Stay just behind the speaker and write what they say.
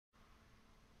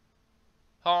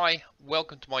Hi,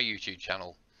 welcome to my YouTube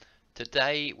channel.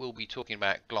 Today we'll be talking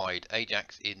about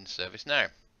GlideAjax in ServiceNow.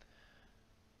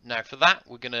 Now for that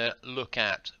we're going to look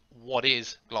at what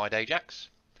is GlideAjax,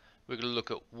 we're going to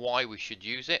look at why we should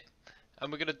use it,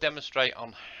 and we're going to demonstrate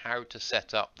on how to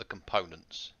set up the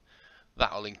components.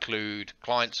 That will include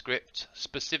client script,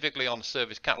 specifically on a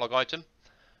service catalog item.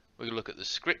 We're going to look at the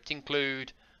script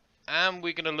include, and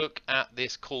we're going to look at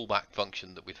this callback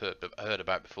function that we've heard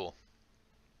about before.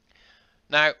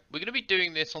 Now we're going to be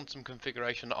doing this on some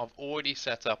configuration that I've already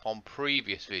set up on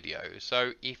previous videos,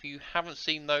 so if you haven't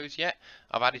seen those yet,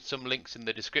 I've added some links in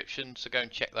the description, so go and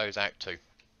check those out too.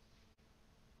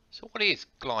 So what is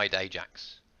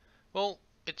GlideAjax? Well,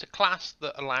 it's a class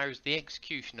that allows the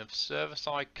execution of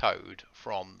server-side code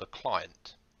from the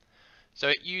client. So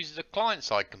it uses a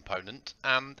client-side component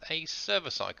and a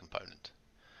server-side component.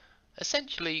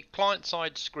 Essentially,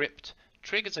 client-side script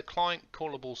triggers a client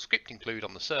callable script include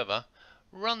on the server,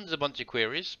 runs a bunch of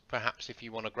queries, perhaps if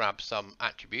you want to grab some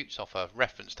attributes off a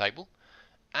reference table,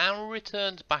 and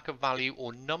returns back a value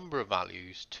or number of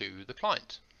values to the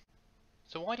client.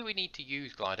 So why do we need to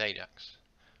use GlideAjax?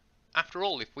 After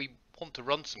all, if we want to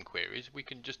run some queries, we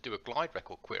can just do a glide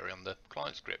record query on the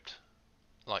client script,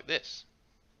 like this.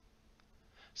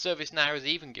 ServiceNow has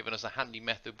even given us a handy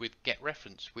method with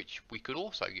getReference, which we could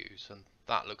also use, and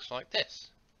that looks like this.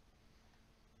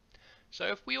 So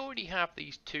if we already have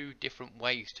these two different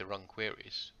ways to run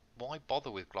queries, why bother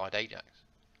with GlideAjax?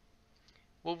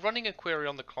 Well, running a query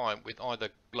on the client with either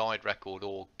glide record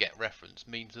or getReference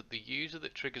means that the user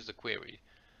that triggers the query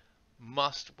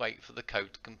must wait for the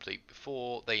code to complete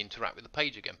before they interact with the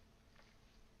page again,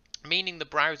 meaning the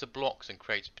browser blocks and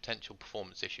creates a potential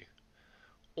performance issue.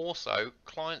 Also,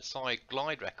 client-side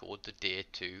glide records adhere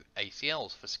to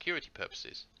ACLs for security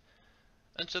purposes,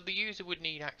 and so the user would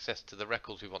need access to the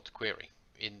records we want to query,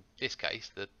 in this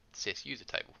case the sys user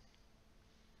table.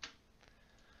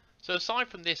 So aside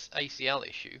from this ACL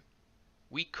issue,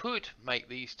 we could make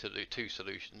these two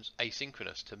solutions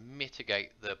asynchronous to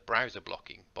mitigate the browser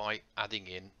blocking by adding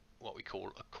in what we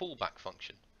call a callback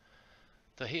function.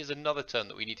 So here's another term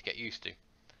that we need to get used to.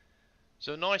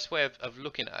 So a nice way of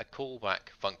looking at a callback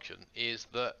function is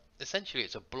that essentially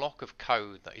it's a block of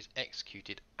code that is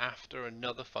executed after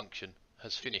another function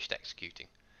has finished executing,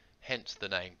 hence the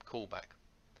name callback.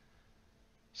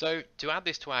 So to add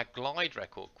this to our glide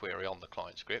record query on the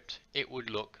client script, it would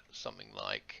look something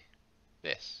like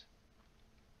this.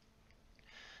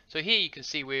 So here you can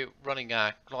see we're running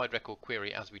our glide record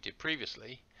query as we did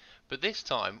previously, but this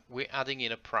time we're adding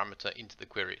in a parameter into the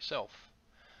query itself.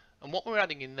 And what we're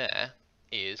adding in there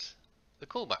is the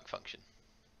callback function,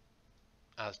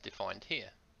 as defined here.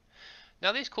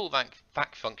 Now this callback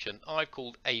function I've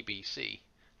called ABC,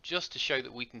 just to show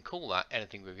that we can call that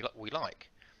anything we like.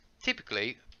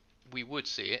 Typically we would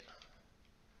see it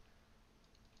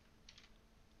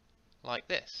like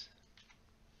this.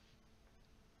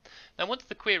 Now once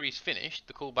the query is finished,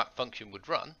 the callback function would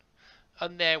run,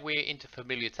 and there we're into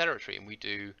familiar territory, and we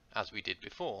do as we did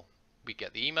before. We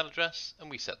get the email address and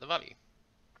we set the value.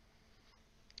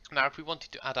 Now if we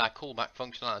wanted to add our callback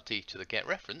functionality to the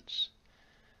getReference,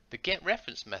 the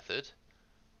getReference method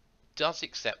does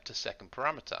accept a second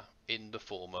parameter in the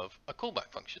form of a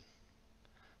callback function.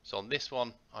 So on this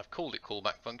one I've called it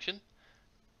callback function,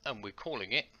 and we're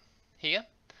calling it here.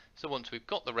 So once we've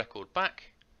got the record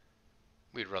back,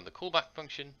 we'd run the callback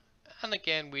function, and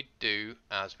again we'd do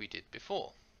as we did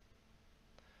before.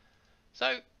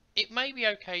 So it may be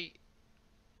okay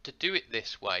to do it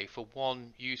this way for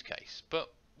one use case,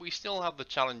 but we still have the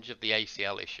challenge of the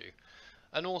ACL issue,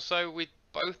 and also with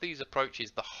both these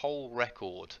approaches the whole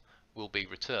record will be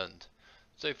returned.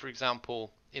 So for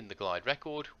example, in the glide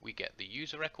record we get the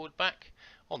user record back,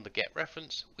 on the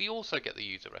getReference we also get the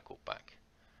user record back.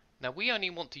 Now we only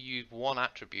want to use one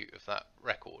attribute of that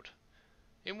record,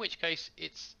 in which case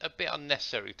it's a bit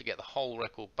unnecessary to get the whole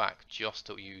record back just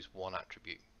to use one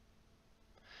attribute.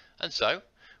 And so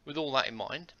with all that in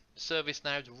mind,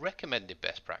 ServiceNow's recommended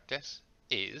best practice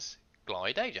is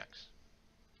GlideAjax.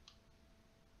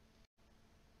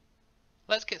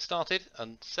 Let's get started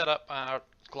and set up our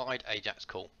GlideAjax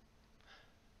call.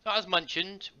 So as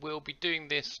mentioned, we'll be doing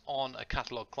this on a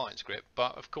catalog client script,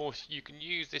 but of course you can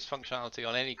use this functionality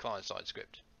on any client-side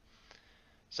script.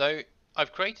 So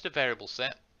I've created a variable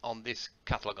set on this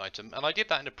catalog item, and I did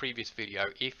that in a previous video.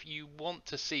 If you want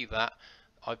to see that,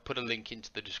 I've put a link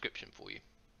into the description for you.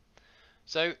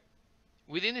 So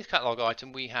within this catalog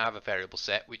item we have a variable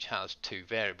set which has two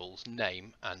variables,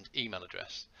 name and email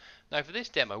address. Now for this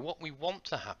demo, what we want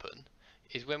to happen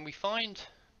is when we find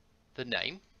the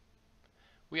name,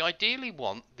 we ideally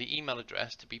want the email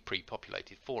address to be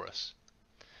pre-populated for us.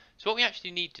 So what we actually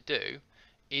need to do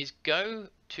is go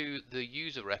to the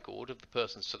user record of the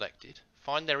person selected,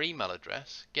 find their email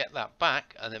address, get that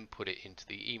back, and then put it into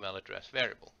the email address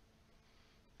variable.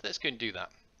 So let's go and do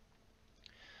that.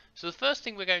 So the first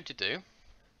thing we're going to do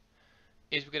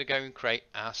is we're going to go and create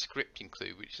our script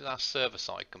include, which is our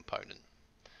server-side component.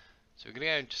 So we're going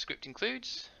to go into script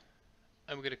includes,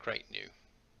 and we're going to create new.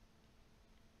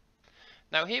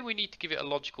 Now here we need to give it a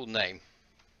logical name.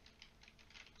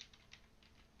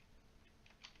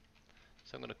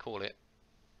 So I'm going to call it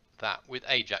that with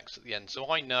Ajax at the end, so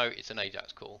I know it's an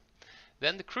Ajax call.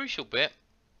 Then the crucial bit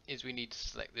is we need to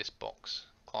select this box,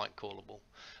 client callable.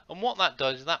 And what that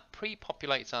does is that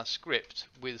pre-populates our script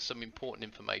with some important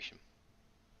information.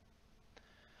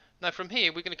 Now from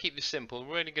here we're going to keep this simple.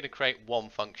 We're only going to create one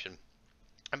function.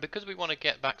 And because we want to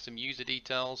get back some user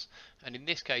details, and in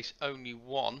this case only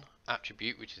one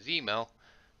attribute, which is email,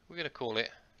 we're going to call it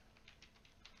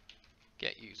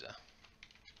getUser.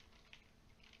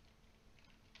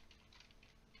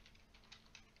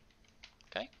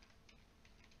 Okay.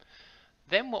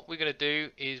 Then what we're going to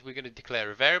do is we're going to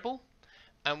declare a variable,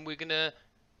 and we're going to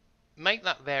make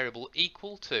that variable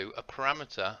equal to a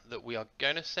parameter that we are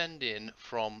going to send in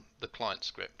from the client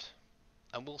script.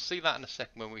 And we'll see that in a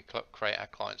second when we create our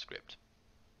client script.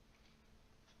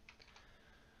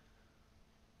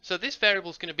 So this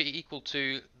variable is going to be equal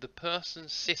to the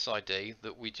person's sysid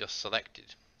that we just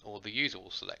selected, or the user will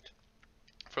select.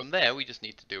 From there we just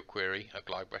need to do a query, a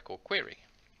glide record query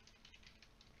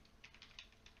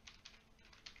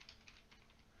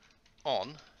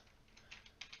on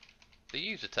the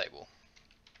user table.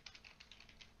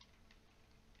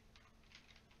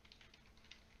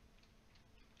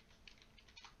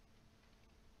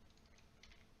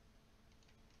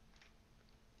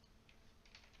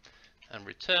 And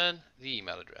return the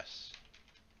email address.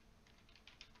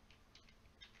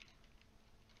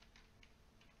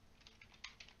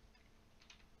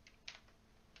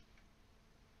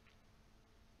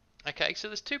 Okay, so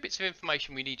there's two bits of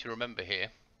information we need to remember here.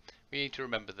 We need to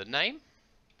remember the name,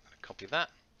 I'm going to copy that,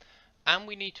 and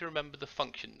we need to remember the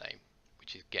function name,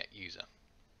 which is getUser.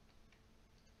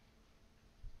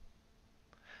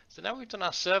 So now we've done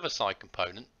our server-side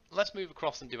component, let's move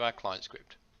across and do our client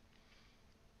script.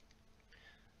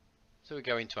 So we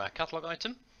go into our catalog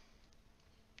item.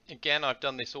 Again, I've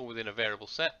done this all within a variable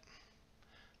set.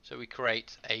 So we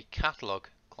create a catalog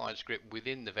client script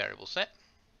within the variable set.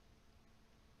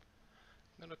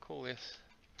 I'm going to call this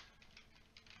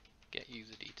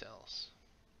getUserDetails.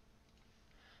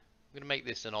 I'm going to make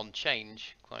this an onChange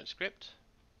client script.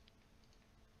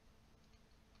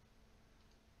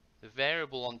 The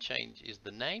variable onChange is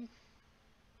the name.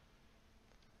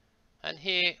 And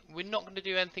here we're not going to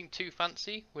do anything too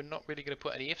fancy. We're not really going to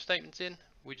put any if statements in.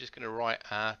 We're just going to write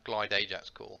our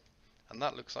GlideAjax call. And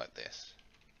that looks like this.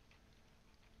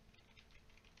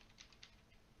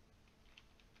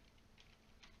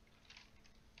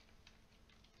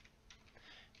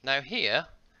 Now here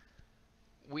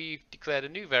we've declared a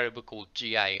new variable called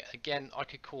GA. Again, I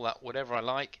could call that whatever I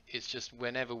like. It's just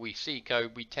whenever we see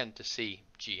code we tend to see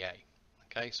GA.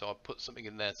 Okay, so I'll put something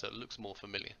in there so it looks more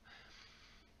familiar.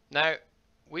 Now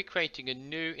we're creating a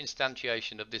new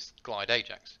instantiation of this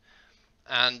GlideAjax,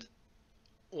 and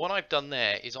what I've done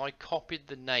there is I copied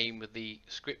the name of the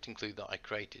script include that I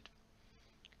created.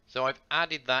 So I've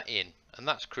added that in, and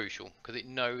that's crucial because it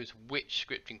knows which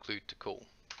script include to call.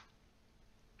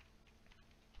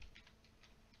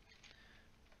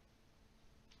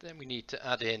 Then we need to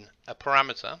add in a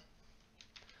parameter.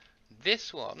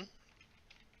 This one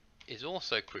is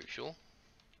also crucial.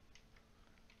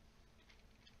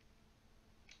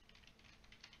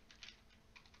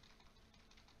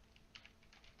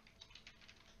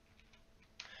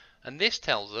 And this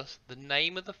tells us the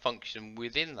name of the function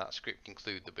within that script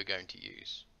include that we're going to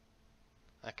use.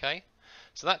 Okay,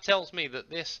 so that tells me that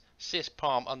this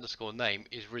syspalm underscore name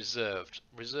is reserved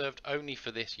only for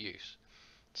this use.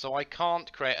 So I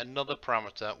can't create another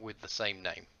parameter with the same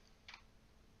name.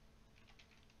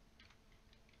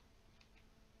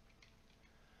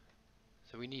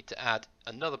 So we need to add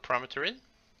another parameter in.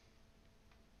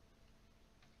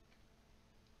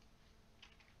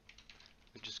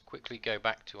 We'll just quickly go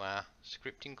back to our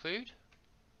script include.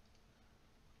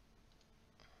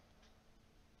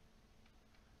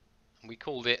 And we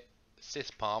called it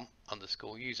syspalm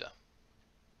underscore user.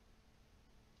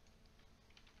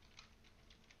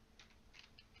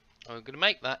 And we're going to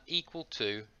make that equal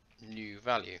to new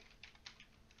value.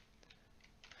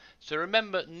 So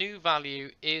remember, new value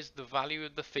is the value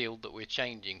of the field that we're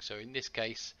changing. So in this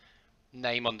case,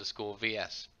 name underscore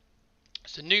VS.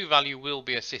 So new value will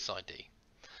be a sysid.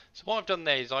 So what I've done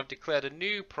there is I've declared a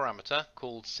new parameter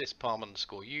called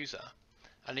syspalm_user,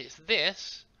 and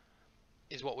this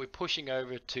is what we're pushing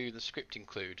over to the script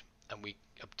include, and we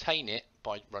obtain it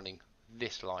by running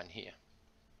this line here.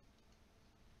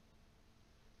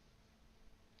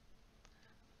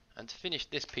 And to finish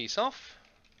this piece off,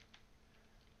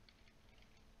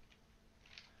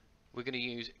 we're going to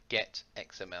use get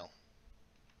XML.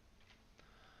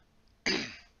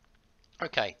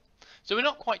 Okay, so we're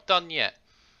not quite done yet.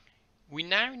 We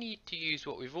now need to use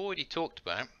what we've already talked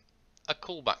about, a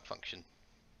callback function.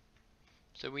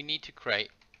 So we need to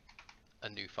create a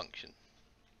new function.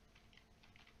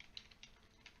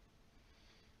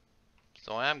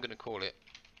 So I am going to call it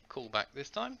callback this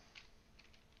time.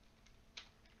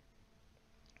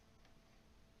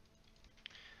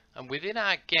 And within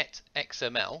our get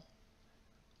XML,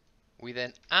 we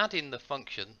then add in the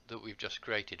function that we've just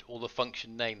created, or the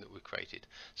function name that we've created.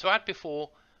 So as before,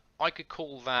 I could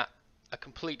call that a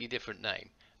completely different name.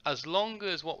 As long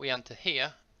as what we enter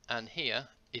here and here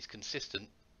is consistent,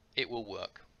 it will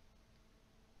work.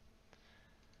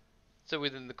 So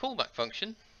within the callback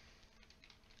function,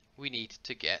 we need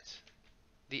to get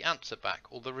the answer back,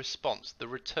 or the response, the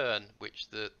return which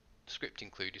the script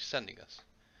include is sending us.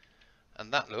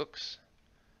 And that looks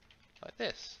like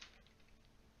this.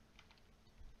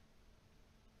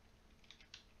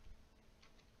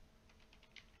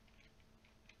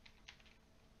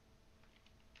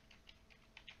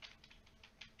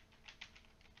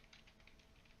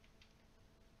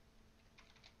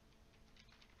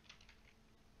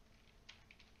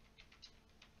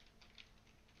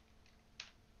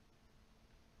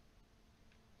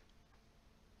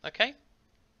 Okay.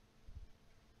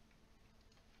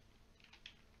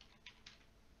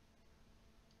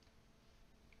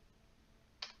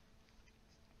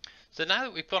 So now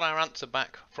that we've got our answer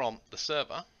back from the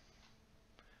server,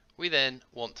 we then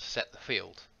want to set the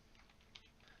field.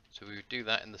 So we would do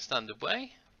that in the standard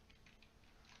way.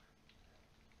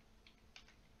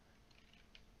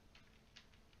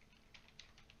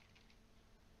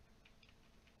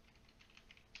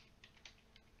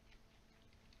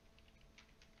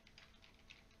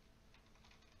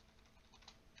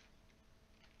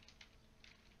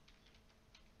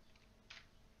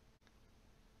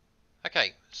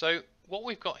 Okay, so what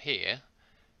we've got here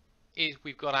is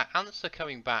we've got our answer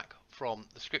coming back from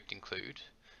the script include,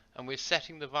 and we're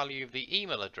setting the value of the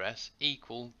email address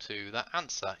equal to that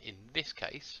answer. In this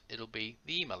case, it'll be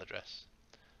the email address.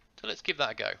 So let's give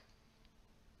that a go.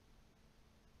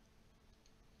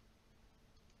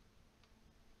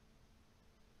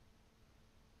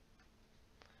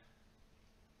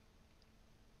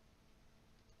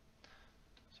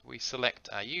 So we select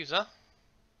our user,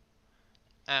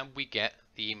 and we get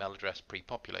the email address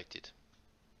pre-populated.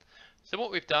 So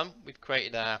what we've done, we've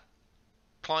created our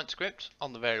client script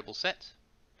on the variable set.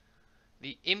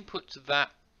 The input to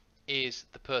that is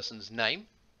the person's name.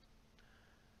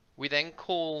 We then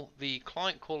call the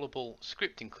client callable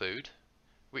script include,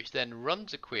 which then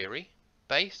runs a query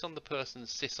based on the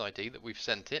person's sysid that we've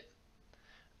sent it,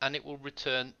 and it will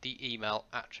return the email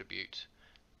attribute.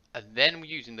 And then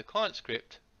using the client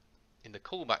script in the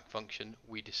callback function,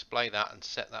 we display that and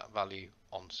set that value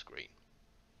on screen.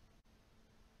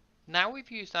 Now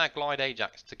we've used our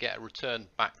GlideAjax to get a return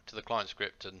back to the client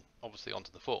script and obviously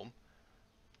onto the form.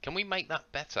 Can we make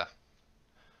that better?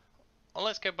 Well,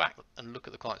 let's go back and look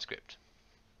at the client script.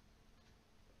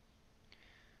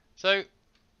 So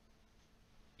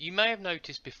you may have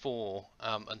noticed before,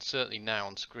 and certainly now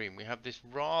on screen, we have this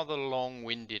rather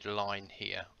long-winded line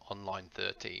here on line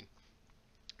 13.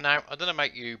 Now, I don't know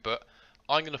about you, but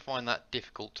I'm going to find that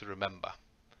difficult to remember.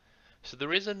 So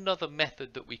there is another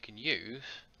method that we can use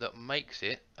that makes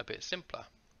it a bit simpler.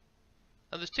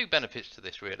 And there's two benefits to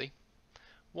this really.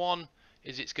 One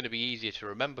is it's going to be easier to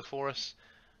remember for us,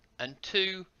 and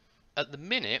two, at the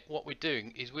minute what we're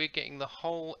doing is we're getting the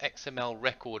whole XML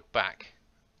record back,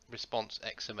 response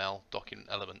XML document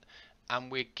element, and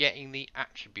we're getting the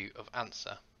attribute of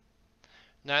answer.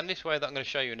 Now in this way that I'm going to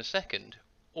show you in a second,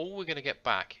 all we're going to get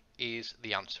back is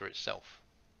the answer itself.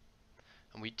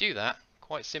 And we do that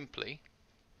quite simply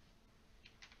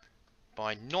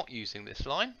by not using this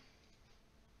line,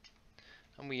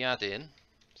 and we add in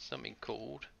something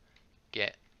called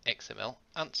get XML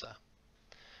Answer.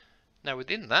 Now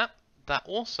within that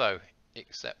also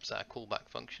accepts our callback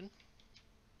function.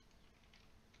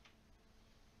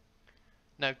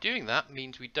 Now doing that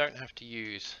means we don't have to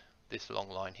use this long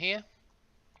line here,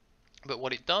 but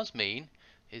what it does mean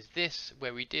is this,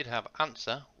 where we did have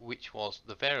answer, which was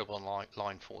the variable on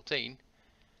line 14,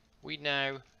 we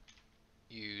now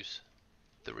use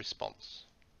the response.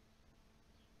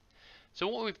 So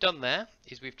what we've done there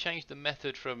is we've changed the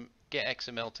method from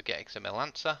getXML to getXML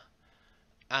Answer,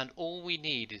 and all we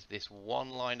need is this one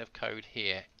line of code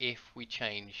here if we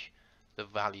change the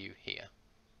value here.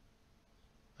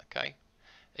 Okay,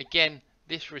 again,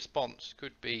 this response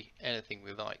could be anything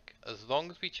we like. As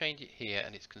long as we change it here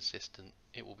and it's consistent,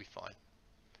 it will be fine.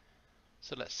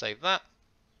 So let's save that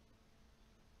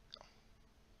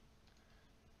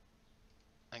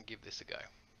and give this a go.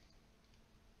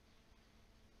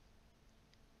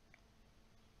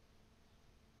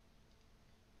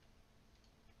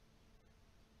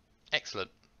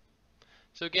 Excellent.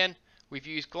 So again, we've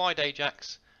used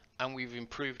GlideAjax and we've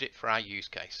improved it for our use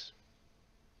case.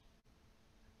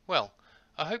 Well,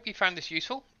 I hope you found this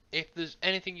useful. If there's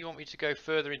anything you want me to go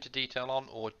further into detail on,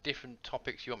 or different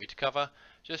topics you want me to cover,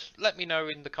 just let me know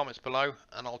in the comments below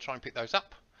and I'll try and pick those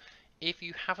up. If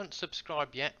you haven't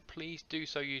subscribed yet, please do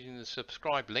so using the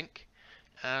subscribe link,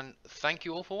 and thank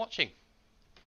you all for watching.